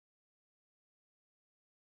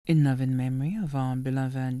In loving memory of our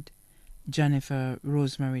beloved Jennifer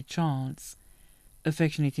Rosemary Charles,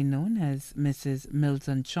 affectionately known as Mrs.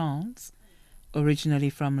 Milton Charles, originally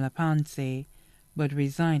from La Panse but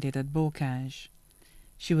resided at Bocage.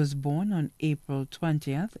 She was born on April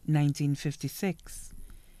 20th, 1956,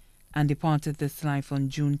 and departed this life on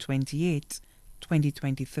June 28,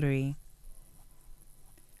 2023.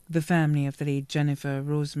 The family of the late Jennifer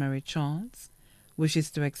Rosemary Charles wishes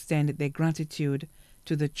to extend their gratitude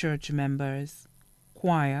to the church members,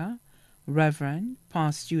 choir, reverend,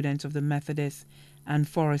 past students of the Methodist and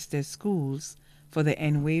Forester schools for their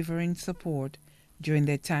unwavering support during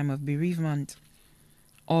their time of bereavement.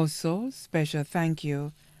 Also, special thank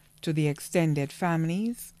you to the extended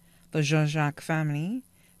families, the Jean-Jacques family,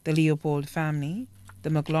 the Leopold family, the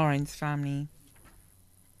McLawrence family.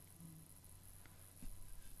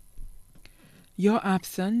 Your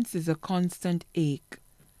absence is a constant ache.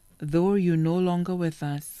 Though you're no longer with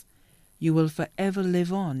us, you will forever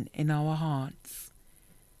live on in our hearts.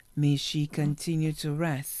 May she continue to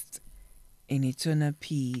rest in eternal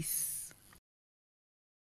peace.